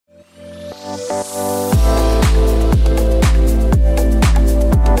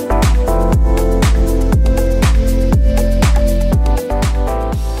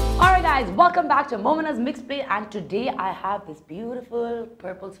And today I have this beautiful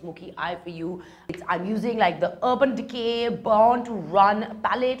purple smoky eye for you. I'm using like the Urban Decay Born to Run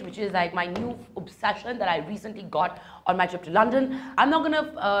palette, which is like my new obsession that I recently got on my trip to London. I'm not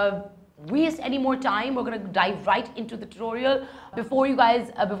gonna waste any more time. We're gonna dive right into the tutorial. Before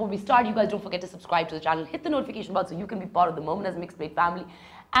we start, you guys don't forget to subscribe to the channel, hit the notification bell so you can be part of the Mominas Mixed Plate family,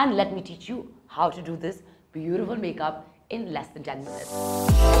 and let me teach you how to do this beautiful makeup in less than 10 minutes.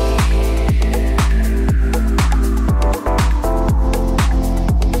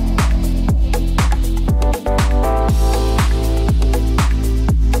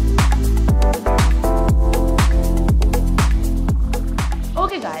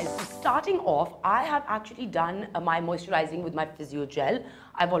 Okay guys, starting off, I have actually done my moisturizing with my Physio Gel.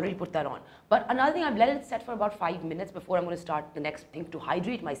 I've already put that on. But another thing, I've let it set for about 5 minutes before I'm going to start the next thing to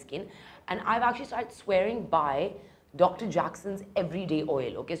hydrate my skin. And I've actually started swearing by Dr. Jackson's Everyday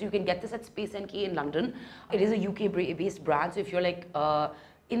Oil. Okay, so you can get this at Space NK in London. It is a UK-based brand, so if you're like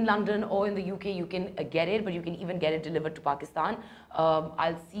in London or in the UK, you can get it, but you can even get it delivered to Pakistan.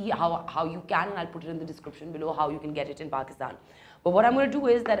 I'll see how you can, and I'll put it in the description below how you can get it in Pakistan. But what I'm going to do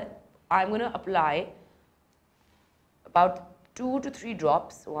is that I'm going to apply about 2 to 3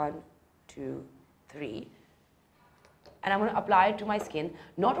 drops, 1, 2, 3, and I'm going to apply it to my skin.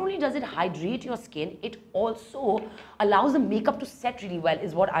 Not only does it hydrate your skin, it also allows the makeup to set really well,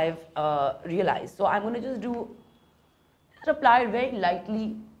 is what I've realized. So I'm going to just apply it very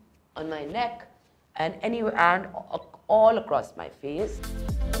lightly on my neck and anywhere and all across my face.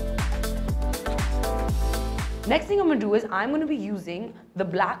 Next thing I'm going to do is I'm going to be using the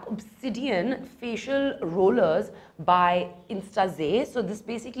Black Obsidian facial rollers by Decay. So this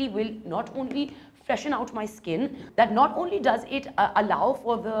basically will not only freshen out my skin, that not only does it allow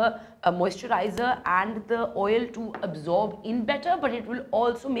for the moisturizer and the oil to absorb in better, but it will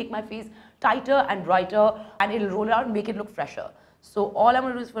also make my face tighter and brighter, and it'll roll out and make it look fresher. So all I'm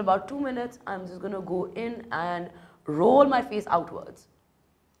going to do is for about 2 minutes, I'm just going to go in and roll my face outwards.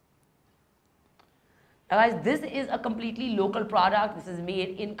 Now guys, this is a completely local product. This is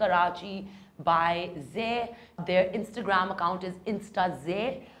made in Karachi by Zay. Their Instagram account is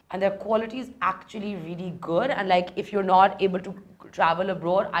InstaZay, and their quality is actually really good. And like, if you're not able to travel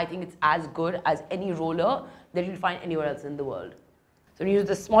abroad, I think it's as good as any roller that you'll find anywhere else in the world. So I'm going to use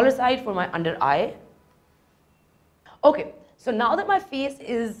the smaller side for my under eye. Okay, so now that my face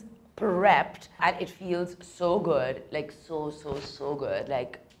is prepped and it feels so good, like so good,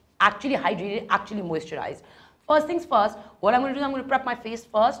 like actually hydrated, actually moisturized. First things first, what I'm going to do is I'm going to prep my face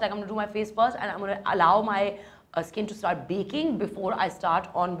first, like I'm going to do my face first, and I'm going to allow my skin to start baking before I start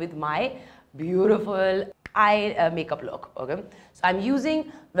on with my beautiful eye makeup look. Okay, so I'm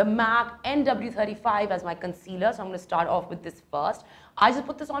using the MAC NW35 as my concealer, so I'm going to start off with this first. I just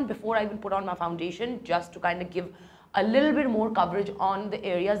put this on before I even put on my foundation, just to kind of give a little bit more coverage on the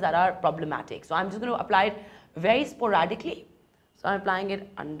areas that are problematic. So I'm just going to apply it very sporadically. So I'm applying it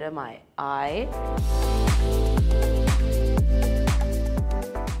under my eye.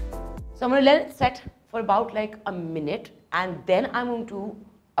 So I'm going to let it set for about like a minute, and then I'm going to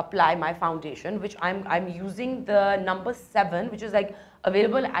apply my foundation, which I'm using the number 7, which is like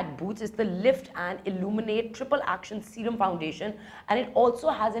available at Boots. It's the Lift and Illuminate Triple Action Serum Foundation, and it also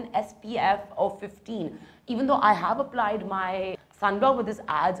has an SPF of 15. Even though I have applied my sunblock, but this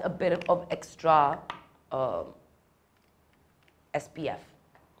adds a bit of extra SPF.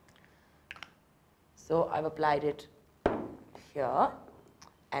 So I've applied it here,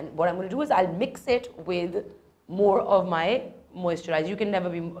 and what I'm going to do is I'll mix it with more of my moisturizer. You can never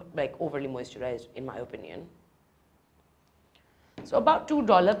be like overly moisturized, in my opinion. So about 2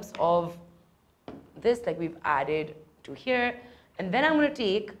 dollops of this, like we've added to here, and then I'm going to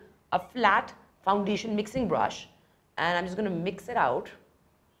take a flat foundation mixing brush, and I'm just going to mix it out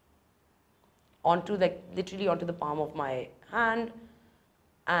onto, like, literally onto the palm of my hand,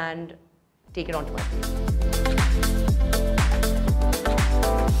 and take it onto my face.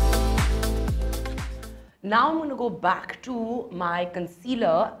 Now I'm going to go back to my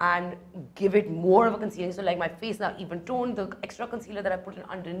concealer and give it more of a concealing. So like my face now even toned, the extra concealer that I put in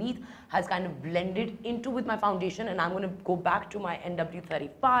underneath has kind of blended into with my foundation, and I'm going to go back to my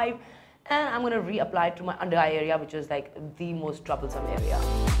NW35 and I'm going to reapply it to my under eye area, which is like the most troublesome area.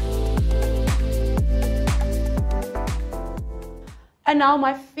 And now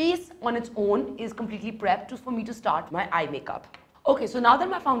my face on its own is completely prepped for me to start my eye makeup. Okay, so now that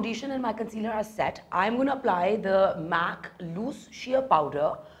my foundation and my concealer are set, I'm going to apply the MAC Loose Sheer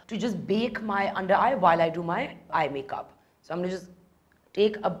Powder to just bake my under eye while I do my eye makeup. So I'm going to just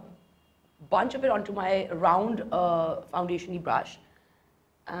take a bunch of it onto my round foundation-y brush,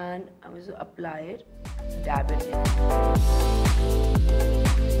 and I'm going to apply it, dab it in.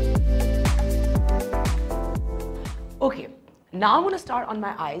 Okay, now I'm going to start on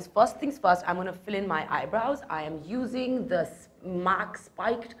my eyes. First things first, I'm going to fill in my eyebrows. I am using the MAC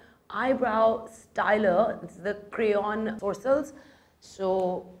Spiked Eyebrow Styler. This is the crayon Sorcels.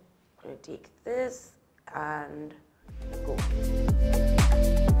 So I'm going to take this and go.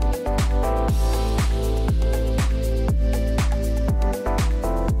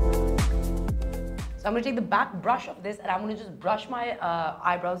 So I'm going to take the back brush of this and I'm going to just brush my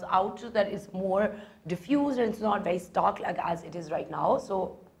eyebrows out so that it's more diffused and it's not very stark like as it is right now.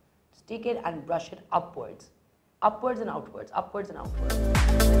 So just take it and brush it upwards. Upwards and outwards, upwards and outwards.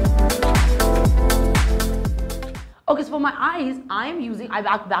 Okay, so for my eyes, I'm using,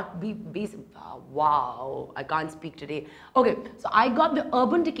 wow, I can't speak today. Okay, so I got the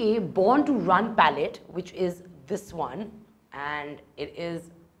Urban Decay Born to Run palette, which is this one, and it is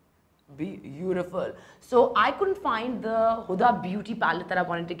beautiful. So I couldn't find the Huda Beauty palette that I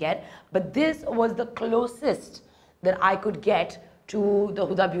wanted to get, but this was the closest that I could get to the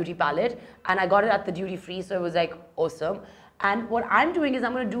Huda Beauty palette, and I got it at the duty free, so it was like awesome. And what I'm doing is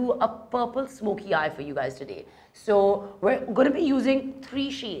I'm going to do a purple smoky eye for you guys today. So we're going to be using 3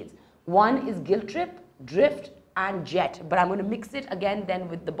 shades. One is Guilt Trip, Drift and Jet, but I'm going to mix it again then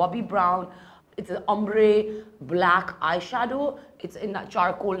with the Bobbi Brown. It's an ombre black eyeshadow. It's in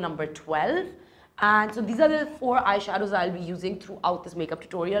charcoal number 12. And so these are the 4 eyeshadows I'll be using throughout this makeup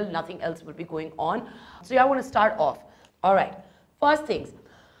tutorial. Nothing else will be going on. So yeah, I want to start off. All right, first things,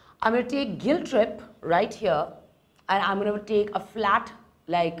 I'm going to take Guilt Trip right here, and I'm going to take a flat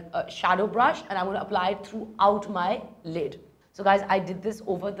like a shadow brush and I'm going to apply it throughout my lid. So guys, I did this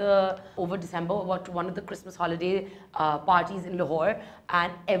over December, about one of the Christmas holiday parties in Lahore,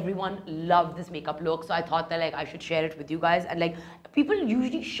 and everyone loved this makeup look. So I thought that like I should share it with you guys. And like people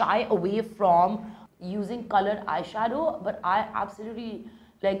usually shy away from using colored eyeshadow, but I absolutely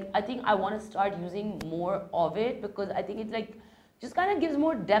like, I think I want to start using more of it because I think it's like just kind of gives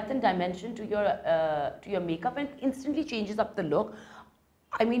more depth and dimension to your makeup and instantly changes up the look.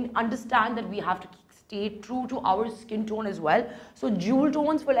 I mean, understand that we have to stay true to our skin tone as well. So jewel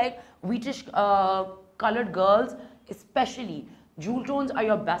tones for like wheatish colored girls, especially, jewel tones are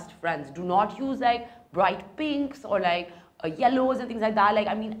your best friends. Do not use like bright pinks or like yellows and things like that. Like,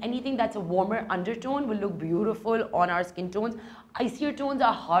 I mean, anything that's a warmer undertone will look beautiful on our skin tones. Icier tones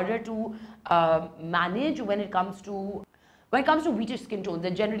are harder to manage when it comes to wheatish skin tones.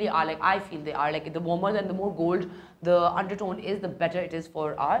 They generally are, like I feel they are, like the warmer and the more gold the undertone is, the better it is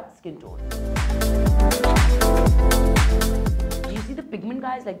for our skin tone. Do you see the pigment,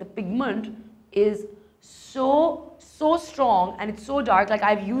 guys? Like the pigment is so strong and it's so dark. Like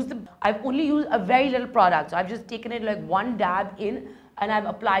I've only used a very little product. So I've just taken it like one dab in and I've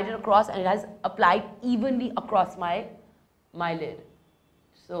applied it across, and it has applied evenly across my lid.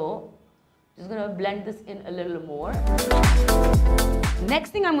 So just going to blend this in a little more. Next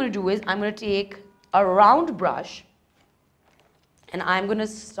thing I'm going to do is I'm going to take a round brush and I'm going to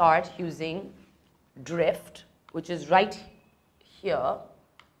start using Drift, which is right here.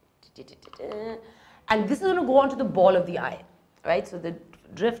 And this is going to go onto the ball of the eye, right? So the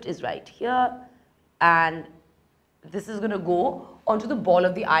Drift is right here, and this is going to go onto the ball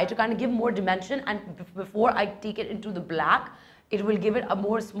of the eye to kind of give more dimension. And before I take it into the black, it will give it a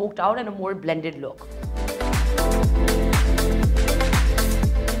more smoked out and a more blended look.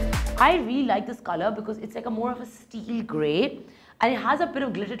 I really like this color because it's like a more of a steel gray and it has a bit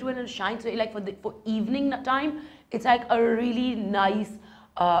of glitter to it and shine. So like for evening time, it's like a really nice,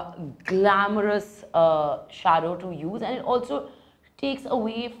 glamorous shadow to use, and it also takes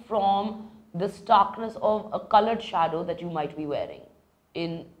away from the starkness of a colored shadow that you might be wearing.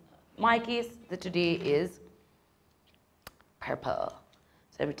 In my case, today is purple.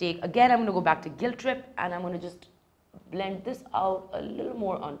 So I'm going to go back to Guilt Trip and I'm going to just blend this out a little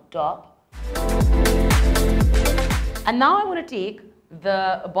more on top. And now I'm going to take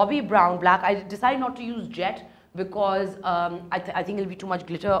the Bobbi Brown black. I decided not to use Jet because I think it'll be too much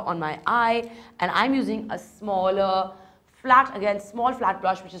glitter on my eye, and I'm using a smaller small flat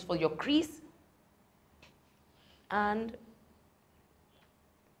brush, which is for your crease. And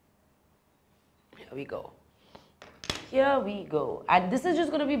here we go. Here we go. And this is just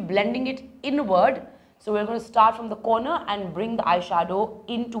going to be blending it inward. So we're going to start from the corner and bring the eyeshadow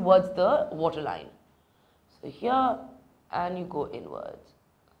in towards the waterline. So here, and you go inwards.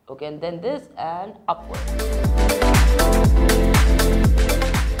 Okay, and then this and upwards.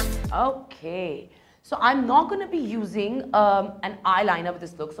 Okay. So I'm not going to be using an eyeliner with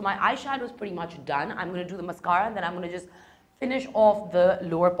this look. So my eyeshadow is pretty much done. I'm going to do the mascara and then I'm going to just finish off the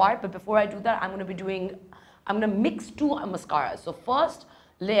lower part. But before I do that, I'm going to mix two mascaras. So first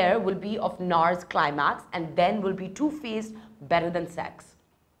layer will be of NARS Climax, and then will be Too Faced Better Than Sex.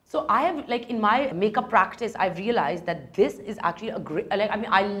 So I have, like, in my makeup practice, I've realized that this is actually a great, like, I mean,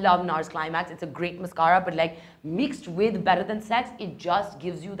 I love NARS Climax. It's a great mascara, but like mixed with Better Than Sex, it just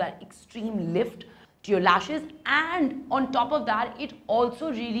gives you that extreme lift to your lashes. And on top of that, it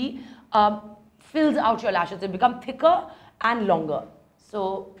also really fills out your lashes. They become thicker and longer.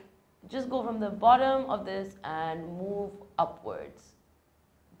 So just go from the bottom of this and move upwards.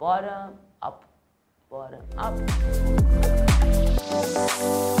 Bottom, up, bottom, up.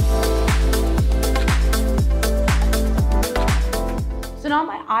 So now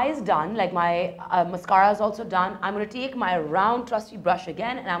my eye is done, like my mascara is also done. I'm going to take my round trusty brush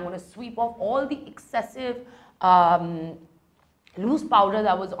again, and I'm going to sweep off all the excessive loose powder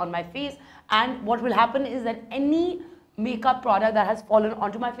that was on my face. And what will happen is that any makeup product that has fallen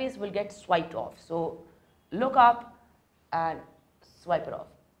onto my face will get swiped off. So look up and swipe it off.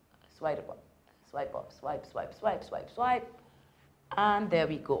 Swipe it off. Swipe off. Swipe, swipe, swipe, swipe, swipe. And there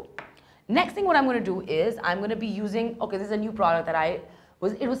we go. Next thing what I'm going to do is I'm going to be using, okay, this is a new product that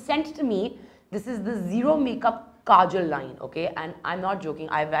it was sent to me. This is the Zero Makeup Kajal line, okay? And I'm not joking.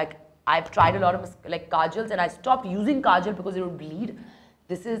 I've tried a lot of like kajals, and I stopped using kajal because it would bleed.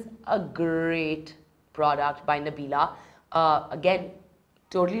 This is a great product by Nabila. Again,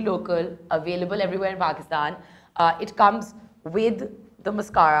 totally local, available everywhere in Pakistan. It comes with the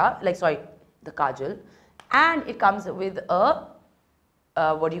mascara, the kajal, and it comes with a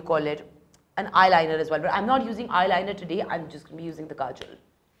what do you call it, an eyeliner as well. But I'm not using eyeliner today. I'm just going to be using the kajal.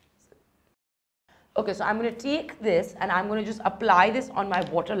 Okay, so I'm going to take this and I'm going to just apply this on my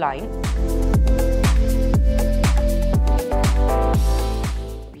waterline.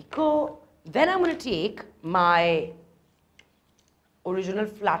 There we go. Then I'm going to take my original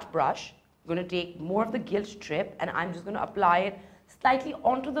flat brush. I'm going to take more of the gilt strip, and I'm just going to apply it slightly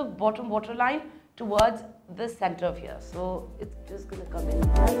onto the bottom waterline towards the center of here. So it's just going to come in.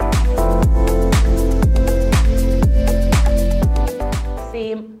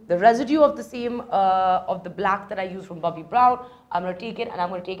 Same, the residue of the same, of the black that I used from Bobbi Brown, I'm going to take it and I'm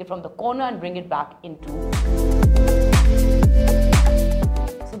going to take it from the corner and bring it back into.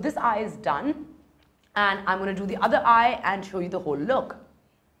 So this eye is done, and I'm going to do the other eye and show you the whole look.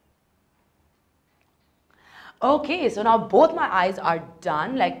 Okay, so now both my eyes are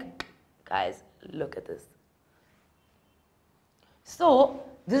done. Like, guys, look at this. So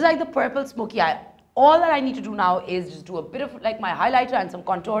this is like the purple smoky eye. All that I need to do now is just do a bit of like my highlighter and some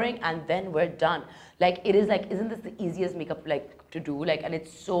contouring, and then we're done. Like, it is like, isn't this the easiest makeup like to do? Like, and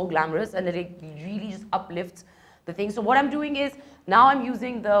it's so glamorous, and it really just uplifts the thing. So what I'm doing is now I'm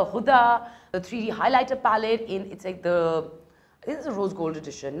using the Huda, the 3D highlighter palette in, it's like the, I think it's a rose gold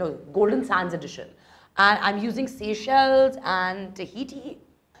edition, no, golden sands edition. And I'm using Seychelles and Tahiti.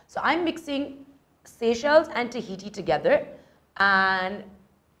 So I'm mixing Seychelles and Tahiti together, and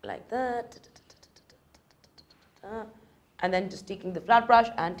like that. And then just taking the flat brush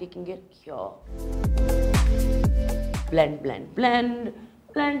and taking it here. Blend, blend, blend,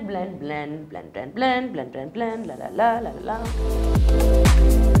 blend, blend, blend, blend, blend, blend, blend, blend, blend, la la la la la la.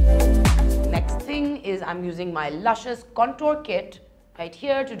 Next thing is I'm using my Luscious contour kit right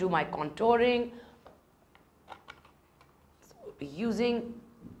here to do my contouring. So we'll be using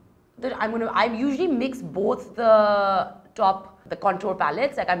that. I usually mix both the contour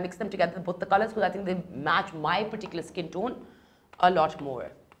palettes, like I mix them together, both the colors, because I think they match my particular skin tone a lot more.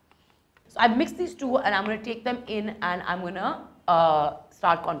 So I've mixed these two, and I'm going to take them in and I'm going to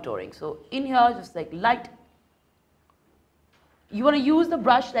start contouring. So in here, just like light. You want to use the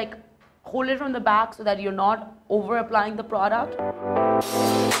brush, like hold it from the back so that you're not over applying the product.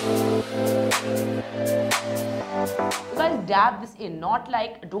 You guys dab this in, not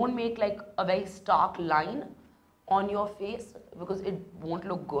like, don't make like a very stark line on your face because it won't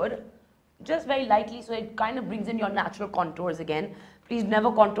look good. Just very lightly, so it kind of brings in your natural contours again. Please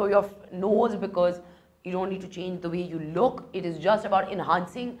never contour your nose because you don't need to change the way you look. It is just about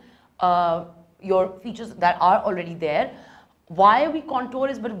enhancing your features that are already there. Why we contour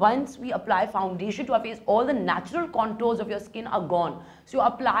is, but once we apply foundation to our face, all the natural contours of your skin are gone. So you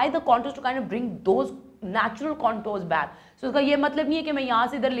apply the contours to kind of bring those natural contours back. So इसका ये मतलब नहीं है कि मैं यहाँ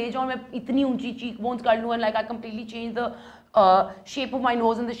से इधर ले जाऊँ, मैं इतनी ऊंची cheekbones कर लूँ and like I completely change the shape of my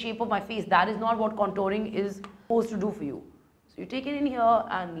nose and the shape of my face. That is not what contouring is supposed to do for you. So you take it in here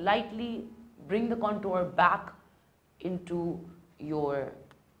and lightly bring the contour back into your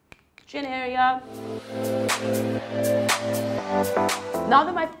chin area. Now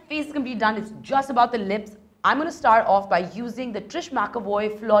that my face is completely done, it's just about the lips. I'm going to start off by using the Trish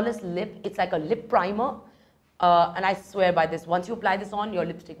McAvoy Flawless Lip. It's like a lip primer. And I swear by this, once you apply this on, your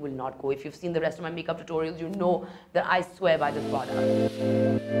lipstick will not go. If you've seen the rest of my makeup tutorials, you know that I swear by this product.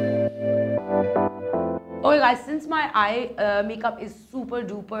 Okay guys, since my eye makeup is super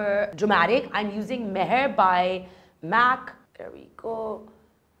duper dramatic, I'm using Meher by MAC. There we go.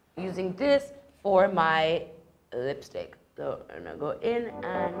 Using this for my lipstick. So I'm gonna go in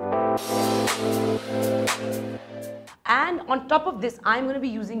and on top of this, I'm gonna be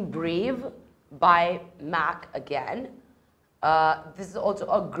using Brave by MAC again. This is also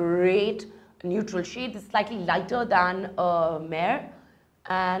a great neutral shade. This is slightly lighter than Meher,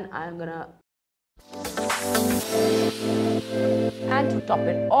 and I'm gonna. And to top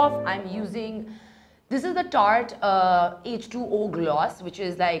it off, I'm using. This is the Tarte H2O gloss, which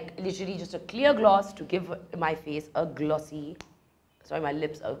is like literally just a clear gloss to give my face a glossy. Sorry, my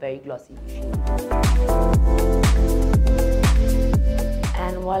lips are very glossy.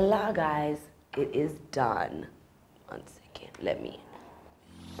 And voila, guys. It is done. 1 second, let me.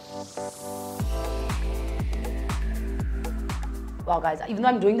 Wow guys, even though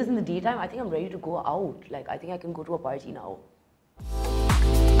I'm doing this in the daytime, I think I'm ready to go out. Like, I think I can go to a party now.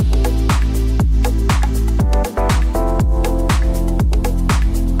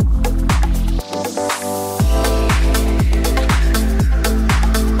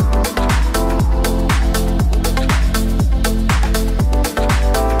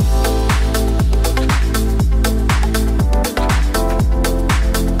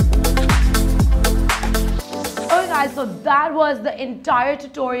 So that was the entire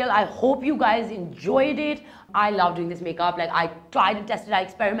tutorial. I hope you guys enjoyed it. I love doing this makeup. Like, I tried and tested, I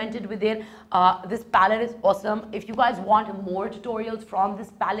experimented with it. This palette is awesome. If you guys want more tutorials from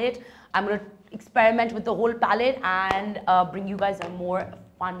this palette, I'm gonna experiment with the whole palette and bring you guys some more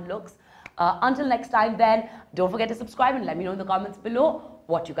fun looks. Until next time then, don't forget to subscribe and let me know in the comments below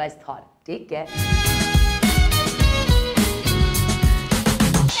what you guys thought. Take care.